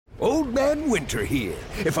Old Man Winter here.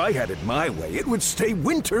 If I had it my way, it would stay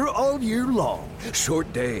winter all year long.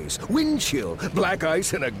 Short days, wind chill, black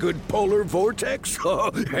ice, and a good polar vortex.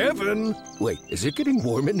 Oh, heaven! Wait, is it getting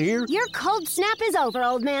warm in here? Your cold snap is over,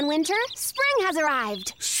 Old Man Winter. Spring has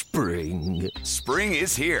arrived. Spring. Spring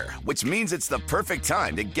is here, which means it's the perfect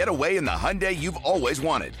time to get away in the Hyundai you've always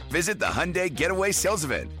wanted. Visit the Hyundai Getaway Sales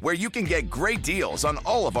Event, where you can get great deals on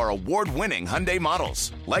all of our award-winning Hyundai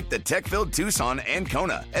models, like the tech-filled Tucson and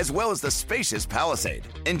Kona, as well as the spacious Palisade.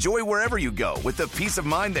 Enjoy wherever you go with the peace of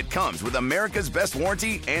mind that comes with America's best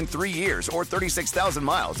warranty and 3 years or 36,000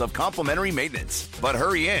 miles of complimentary maintenance. But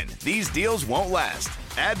hurry in, these deals won't last.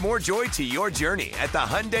 Add more joy to your journey at the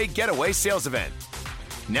Hyundai Getaway Sales Event.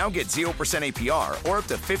 Now get 0% APR or up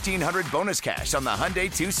to $1,500 bonus cash on the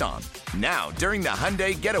Hyundai Tucson. Now, during the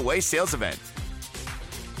Hyundai Getaway Sales Event.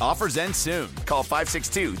 Offers end soon. Call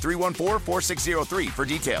 562-314-4603 for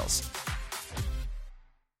details.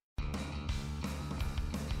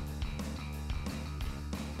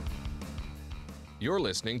 You're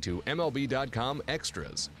listening to MLB.com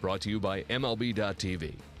Extras, brought to you by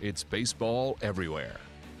MLB.tv. It's baseball everywhere.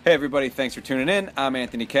 Hey everybody, thanks for tuning in. I'm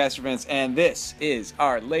Anthony Castrovince, and this is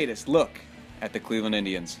our latest look at the Cleveland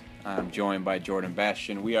Indians. I'm joined by Jordan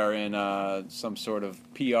Bastian. We are in some sort of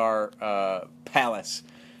PR palace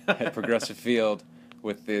at Progressive Field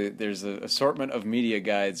with there's an assortment of media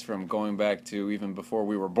guides from going back to even before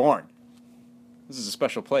we were born. This is a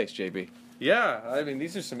special place, JB. Yeah, I mean,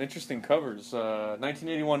 these are some interesting covers.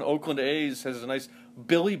 1981 Oakland A's has a nice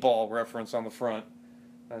Billy Ball reference on the front.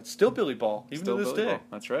 It's still Billy Ball, even Still to this Billy day. Ball.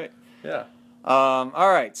 That's right. Yeah. All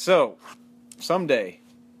right, so someday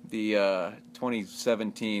the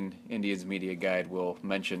 2017 Indians Media Guide will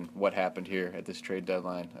mention what happened here at this trade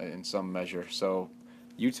deadline in some measure. So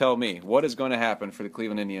you tell me, what is going to happen for the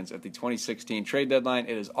Cleveland Indians at the 2016 trade deadline?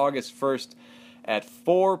 It is August 1st at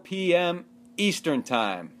 4 p.m. Eastern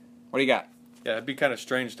Time. What do you got? Yeah, it'd be kind of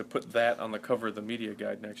strange to put that on the cover of the media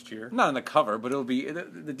guide next year. Not on the cover, but it'll be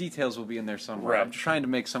the details will be in there somewhere. Right. I'm trying to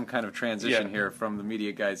make some kind of transition here from the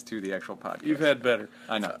media guides to the actual podcast. You've had better.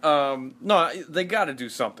 I know. No, they got to do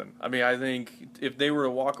something. I mean, I think if they were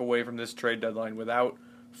to walk away from this trade deadline without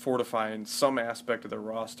fortifying some aspect of their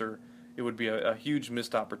roster, it would be a huge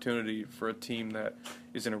missed opportunity for a team that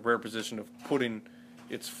is in a rare position of putting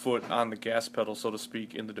its foot on the gas pedal, so to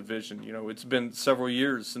speak, in the division. You know, it's been several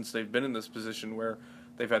years since they've been in this position where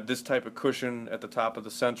they've had this type of cushion at the top of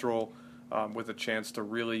the Central with a chance to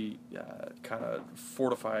really kind of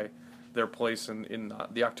fortify their place in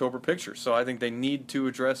the October picture. So I think they need to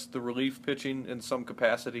address the relief pitching in some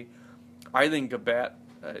capacity. I think a bat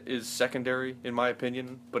is secondary, in my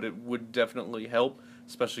opinion, but it would definitely help,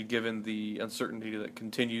 especially given the uncertainty that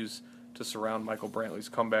continues to surround Michael Brantley's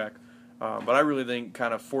comeback. But I really think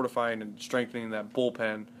kind of fortifying and strengthening that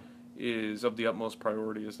bullpen is of the utmost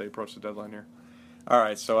priority as they approach the deadline here. All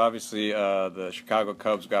right, so obviously the Chicago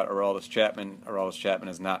Cubs got Aroldis Chapman. Aroldis Chapman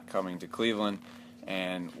is not coming to Cleveland,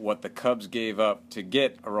 and what the Cubs gave up to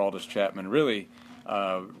get Aroldis Chapman really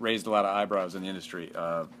raised a lot of eyebrows in the industry.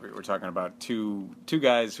 We're talking about two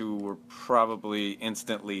guys who were probably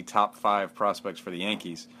instantly top 5 prospects for the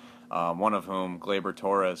Yankees. One of whom, Gleyber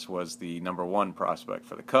Torres, was the number 1 prospect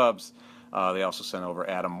for the Cubs. They also sent over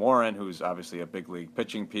Adam Warren, who's obviously a big league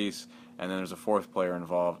pitching piece, and then there's a 4th player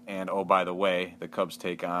involved. And oh, by the way, the Cubs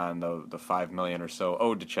take on the $5 million or so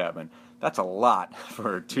owed to Chapman. That's a lot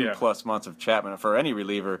for 2+ months of Chapman for any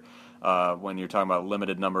reliever when you're talking about a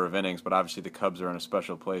limited number of innings. But obviously, the Cubs are in a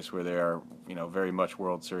special place where they are, very much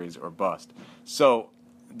World Series or bust. So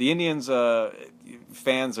the Indians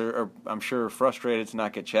fans are, I'm sure, frustrated to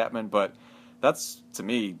not get Chapman, but that's, to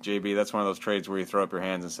me, JB, that's one of those trades where you throw up your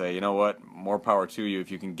hands and say, you know what, more power to you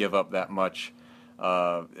if you can give up that much.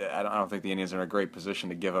 I don't think the Indians are in a great position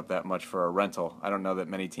to give up that much for a rental. I don't know that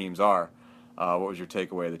many teams are. What was your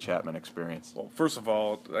takeaway of the Chapman experience? Well, first of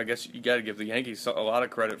all, I guess you got to give the Yankees a lot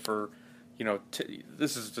of credit for,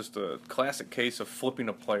 this is just a classic case of flipping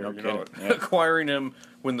a player. Acquiring him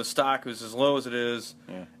when the stock is as low as it is,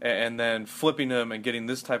 and then flipping him and getting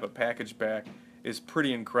this type of package back is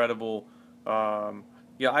pretty incredible.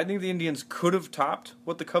 I think the Indians could have topped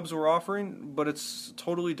what the Cubs were offering, but it's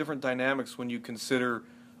totally different dynamics when you consider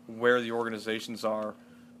where the organizations are,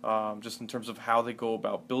 just in terms of how they go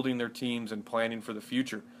about building their teams and planning for the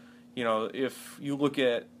future. If you look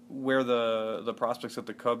at where the prospects that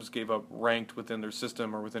the Cubs gave up ranked within their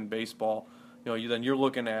system or within baseball, then you're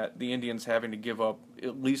looking at the Indians having to give up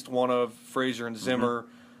at least one of Frazier and Zimmer,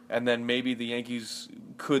 and then maybe the Yankees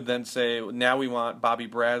could then say, now we want Bobby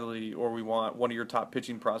Bradley, or we want one of your top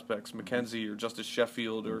pitching prospects, McKenzie or Justice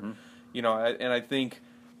Sheffield, or and I think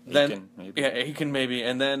then maybe. yeah, he can maybe,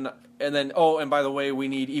 and then oh, and by the way, we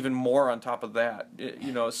need even more on top of that.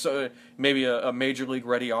 So maybe a major league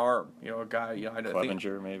ready arm, a guy, I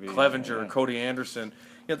Clevenger, maybe Clevenger, Cody Anderson.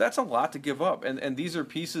 That's a lot to give up, and these are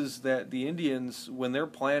pieces that the Indians, when they're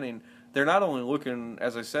planning, they're not only looking,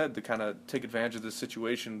 as I said, to kind of take advantage of this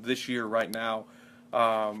situation this year, right now,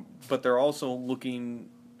 but they're also looking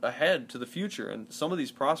ahead to the future, and some of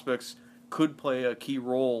these prospects could play a key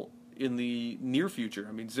role in the near future.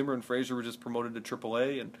 I mean, Zimmer and Frazier were just promoted to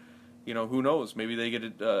AAA, and who knows? Maybe they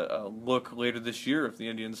get a look later this year if the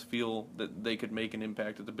Indians feel that they could make an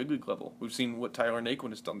impact at the big league level. We've seen what Tyler Naquin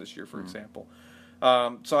has done this year, for example.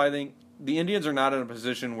 So I think the Indians are not in a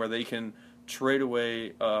position where they can trade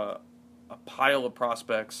away a pile of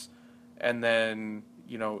prospects and then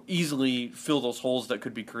easily fill those holes that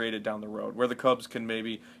could be created down the road. Where the Cubs can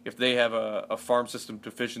maybe, if they have a farm system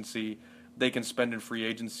deficiency, they can spend in free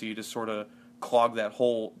agency to sort of clog that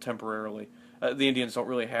hole temporarily. The Indians don't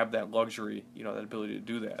really have that luxury, that ability to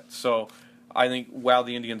do that. So I think while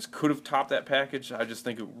the Indians could have topped that package, I just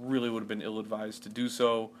think it really would have been ill-advised to do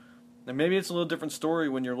so. And maybe it's a little different story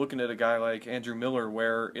when you're looking at a guy like Andrew Miller,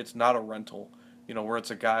 where it's not a rental, where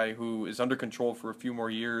it's a guy who is under control for a few more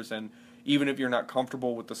years, and even if you're not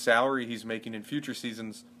comfortable with the salary he's making in future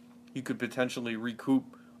seasons, you could potentially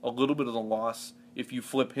recoup a little bit of the loss if you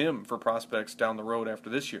flip him for prospects down the road after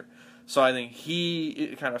this year. So I think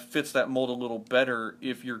it kind of fits that mold a little better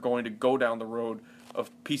if you're going to go down the road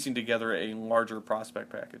of piecing together a larger prospect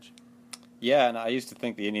package. Yeah, and I used to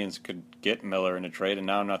think the Indians could get Miller in a trade, and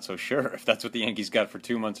now I'm not so sure. If that's what the Yankees got for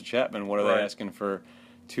 2 months of Chapman, what are they asking for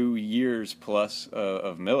 2 years plus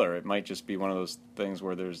of Miller? It might just be one of those things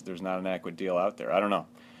where there's not an adequate deal out there. I don't know.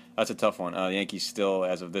 That's a tough one. The Yankees still,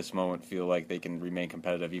 as of this moment, feel like they can remain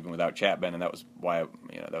competitive even without Chapman, and that was why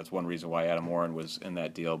that was one reason why Adam Warren was in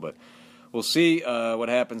that deal. But we'll see what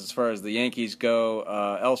happens as far as the Yankees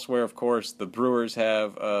go. Elsewhere, of course, the Brewers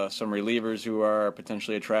have some relievers who are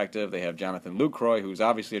potentially attractive. They have Jonathan Lucroy, who's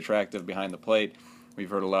obviously attractive behind the plate. We've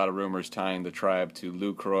heard a lot of rumors tying the Tribe to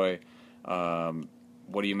Lucroy.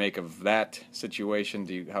 What do you make of that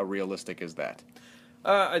situation? How realistic is that?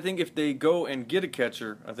 I think if they go and get a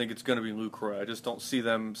catcher, I think it's going to be Lucroy. I just don't see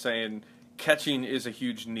them saying catching is a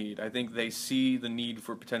huge need. I think they see the need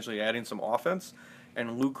for potentially adding some offense,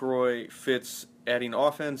 and Lucroy fits adding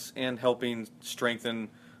offense and helping strengthen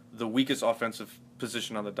the weakest offensive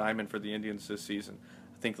position on the diamond for the Indians this season.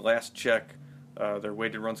 I think last check, their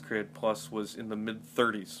weighted runs created plus was in the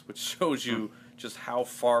mid-30s, which shows you just how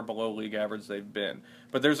far below league average they've been.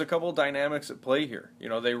 But there's a couple of dynamics at play here.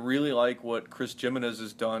 They really like what Chris Gimenez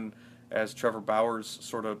has done as Trevor Bauer's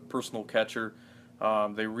sort of personal catcher.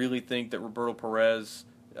 They really think that Roberto Perez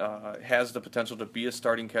has the potential to be a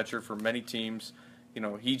starting catcher for many teams.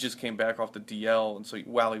 He just came back off the DL, and so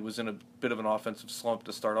while he was in a bit of an offensive slump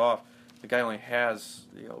to start off, the guy only has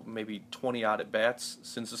maybe 20-odd at-bats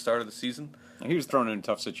since the start of the season. He was thrown in a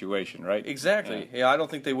tough situation, right? Exactly. Yeah, I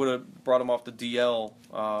don't think they would have brought him off the DL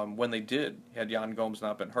when they did, had Yan Gomes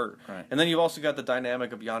not been hurt. Right. And then you've also got the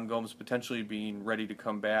dynamic of Yan Gomes potentially being ready to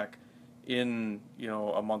come back in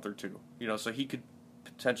a month or two. So he could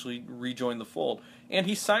potentially rejoin the fold. And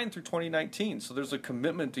he signed through 2019, so there's a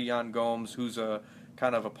commitment to Yan Gomes, who's a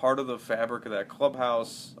kind of a part of the fabric of that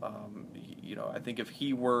clubhouse. I think if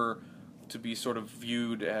he were to be sort of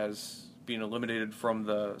viewed as being eliminated from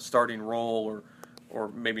the starting role or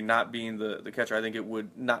maybe not being the catcher, I think it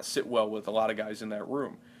would not sit well with a lot of guys in that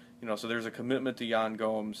room. So there's a commitment to Yan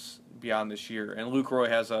Gomes beyond this year. And Lucroy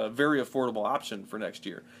has a very affordable option for next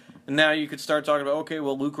year. And now you could start talking about, okay,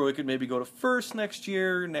 well, Lucroy could maybe go to first next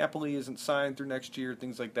year. Napoli isn't signed through next year,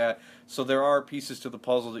 things like that. So there are pieces to the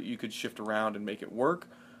puzzle that you could shift around and make it work.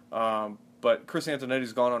 But Chris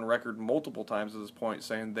Antonetti's gone on record multiple times at this point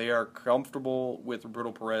saying they are comfortable with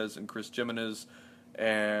Roberto Perez and Chris Gimenez,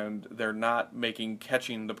 and they're not making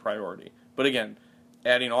catching the priority. But again,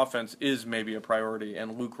 adding offense is maybe a priority,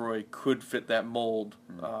 and Lucroy could fit that mold,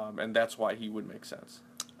 and that's why he would make sense.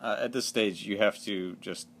 At this stage, you have to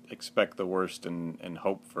just expect the worst and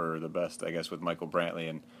hope for the best, I guess, with Michael Brantley.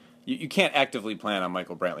 And you can't actively plan on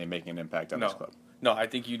Michael Brantley making an impact on this club. No, I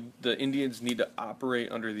think the Indians need to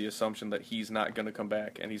operate under the assumption that he's not going to come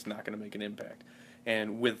back and he's not going to make an impact.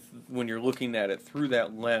 And when you're looking at it through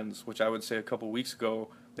that lens, which I would say a couple of weeks ago,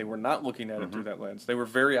 they were not looking at it through that lens. They were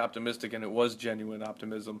very optimistic, and it was genuine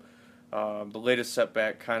optimism. The latest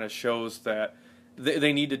setback kind of shows that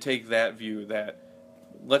they need to take that view that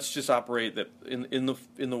let's just operate that in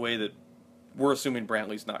the way that we're assuming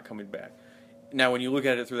Brantley's not coming back. Now, when you look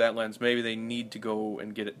at it through that lens, maybe they need to go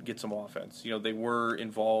and get some offense. They were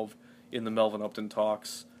involved in the Melvin Upton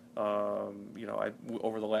talks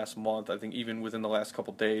Over the last month, I think even within the last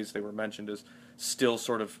couple days, they were mentioned as still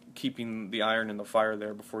sort of keeping the iron in the fire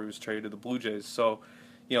there before he was traded to the Blue Jays. So,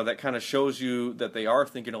 that kind of shows you that they are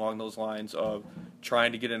thinking along those lines of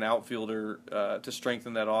trying to get an outfielder to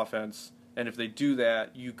strengthen that offense. And if they do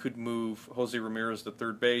that, you could move Jose Ramirez to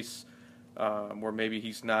third base, where maybe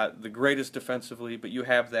he's not the greatest defensively, but you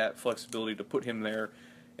have that flexibility to put him there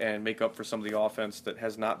and make up for some of the offense that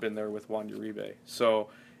has not been there with Juan Uribe. So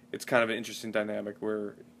it's kind of an interesting dynamic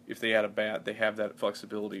where if they add a bat, they have that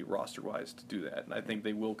flexibility roster-wise to do that. And I think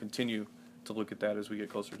they will continue to look at that as we get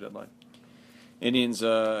closer to deadline. Indians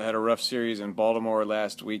had a rough series in Baltimore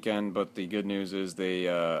last weekend, but the good news is they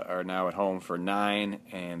are now at home for 9,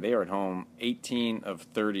 and they are at home 18 of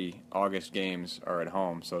 30 August games are at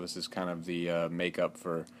home. So this is kind of the makeup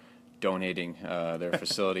for donating their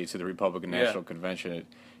facility to the Republican National Convention.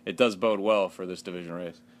 It does bode well for this division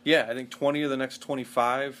race. Yeah, I think 20 of the next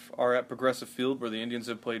 25 are at Progressive Field, where the Indians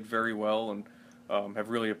have played very well and have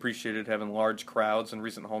really appreciated having large crowds and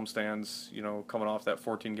recent homestands, coming off that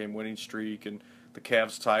 14-game winning streak and the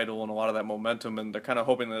Cavs title and a lot of that momentum. And they're kind of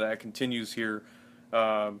hoping that continues here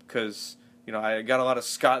because, I got a lot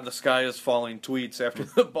of the sky is falling tweets after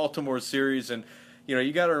the Baltimore series. And,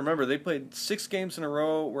 you got to remember, they played 6 games in a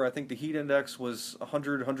row where I think the heat index was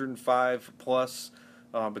 100, 105 plus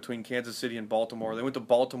between Kansas City and Baltimore. They went to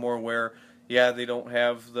Baltimore where, they don't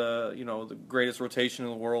have the greatest rotation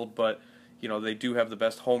in the world, but they do have the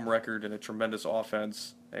best home record and a tremendous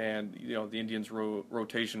offense, and the Indians'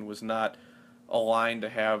 rotation was not aligned to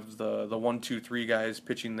have the 1, 2, 3 guys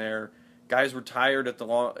pitching there. Guys were tired at the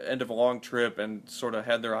end of a long trip and sort of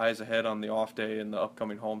had their eyes ahead on the off day and the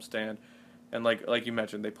upcoming homestand. And like you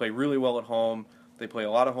mentioned, they play really well at home. They play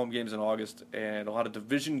a lot of home games in August and a lot of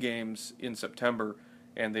division games in September,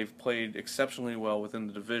 and they've played exceptionally well within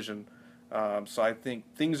the division. So I think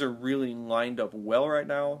things are really lined up well right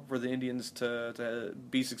now for the Indians to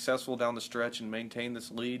be successful down the stretch and maintain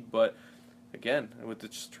this lead. But again, with the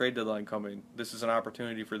trade deadline coming, this is an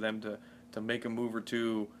opportunity for them to make a move or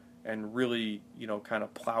two and really, kind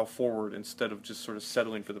of plow forward instead of just sort of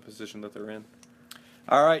settling for the position that they're in.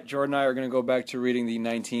 All right, Jordan and I are going to go back to reading the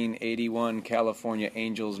 1981 California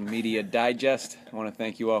Angels Media Digest. I want to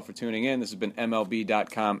thank you all for tuning in. This has been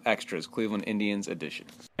MLB.com Extras, Cleveland Indians edition.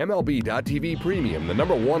 MLB.tv Premium, the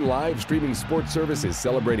 #1 live streaming sports service, is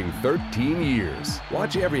celebrating 13 years.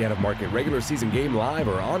 Watch every out-of-market regular season game live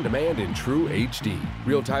or on demand in true HD.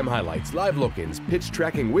 Real-time highlights, live look-ins, pitch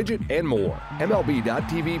tracking widget, and more.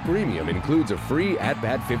 MLB.tv Premium includes a free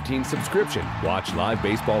At-Bat 15 subscription. Watch live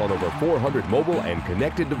baseball on over 400 mobile and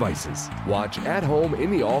connected devices. Watch at home, in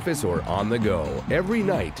the office, or on the go every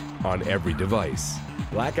night on every device.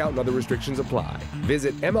 Blackout and other restrictions apply.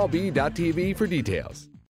 Visit MLB.tv for details.